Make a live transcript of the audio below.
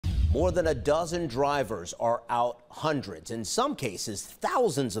More than a dozen drivers are out hundreds, in some cases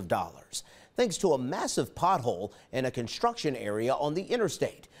thousands of dollars, thanks to a massive pothole in a construction area on the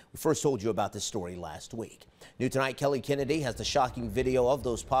interstate. We first told you about this story last week. New tonight, Kelly Kennedy has the shocking video of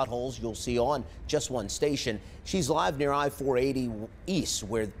those potholes you'll see on just one station. She's live near I-480 East,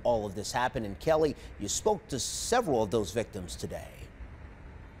 where all of this happened. And Kelly, you spoke to several of those victims today.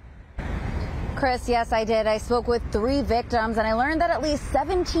 Chris, yes, I did. I spoke with 3 victims, and I learned that at least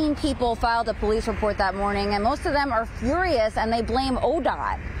 17 people filed a police report that morning, and most of them are furious, and they blame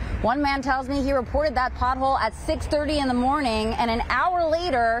ODOT. One man tells me he reported that pothole at 6:30 in the morning, and an hour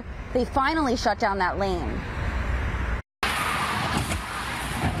later, they finally shut down that lane.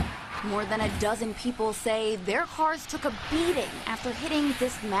 More than a dozen people say their cars took a beating after hitting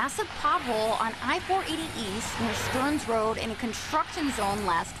this massive pothole on I-480 East near Stearns Road in a construction zone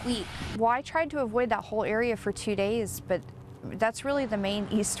last week. Well, I tried to avoid that whole area for 2 days, but that's really the main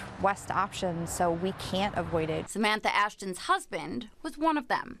east-west option, so we can't avoid it. Samantha Ashton's husband was one of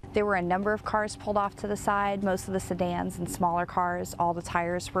them. There were a number of cars pulled off to the side, most of the sedans and smaller cars. All the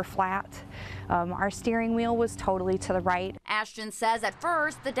tires were flat. Our steering wheel was totally to the right. Ashton says at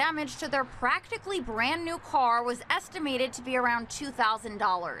first the damage to their practically brand new car was estimated to be around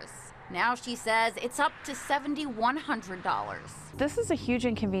 $2,000. Now she says it's up to $7,100. This is a huge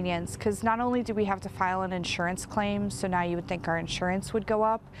inconvenience because not only do we have to file an insurance claim, so now you would think our insurance would go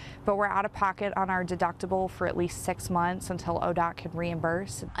up, but we're out of pocket on our deductible for at least 6 months until ODOT can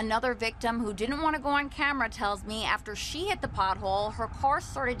reimburse. Another victim who didn't want to go on camera tells me after she hit the pothole, her car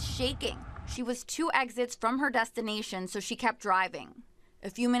started shaking. She was 2 exits from her destination, so she kept driving. A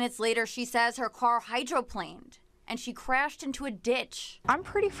few minutes later, she says her car hydroplaned and she crashed into a ditch. I'm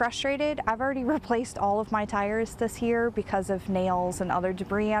pretty frustrated. I've already replaced all of my tires this year because of nails and other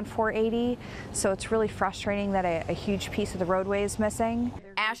debris on 480, so it's really frustrating that a huge piece of the roadway is missing.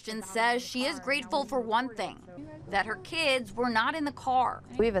 Ashton says she is grateful for one thing, that her kids were not in the car.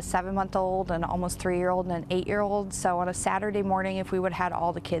 We have a 7-month-old, an almost 3-year-old, and an 8-year-old, so on a Saturday morning, if we would have had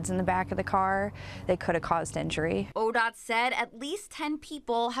all the kids in the back of the car, they could have caused injury. ODOT said at least 10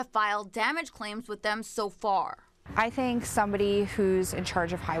 people have filed damage claims with them so far. I think somebody who's in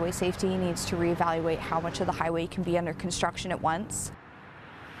charge of highway safety needs to reevaluate how much of the highway can be under construction at once.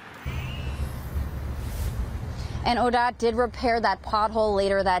 And ODOT did repair that pothole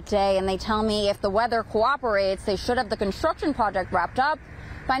later that day, and they tell me if the weather cooperates, they should have the construction project wrapped up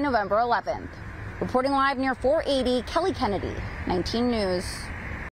by November 11th. Reporting live near 480, Kelly Kennedy, 19 News.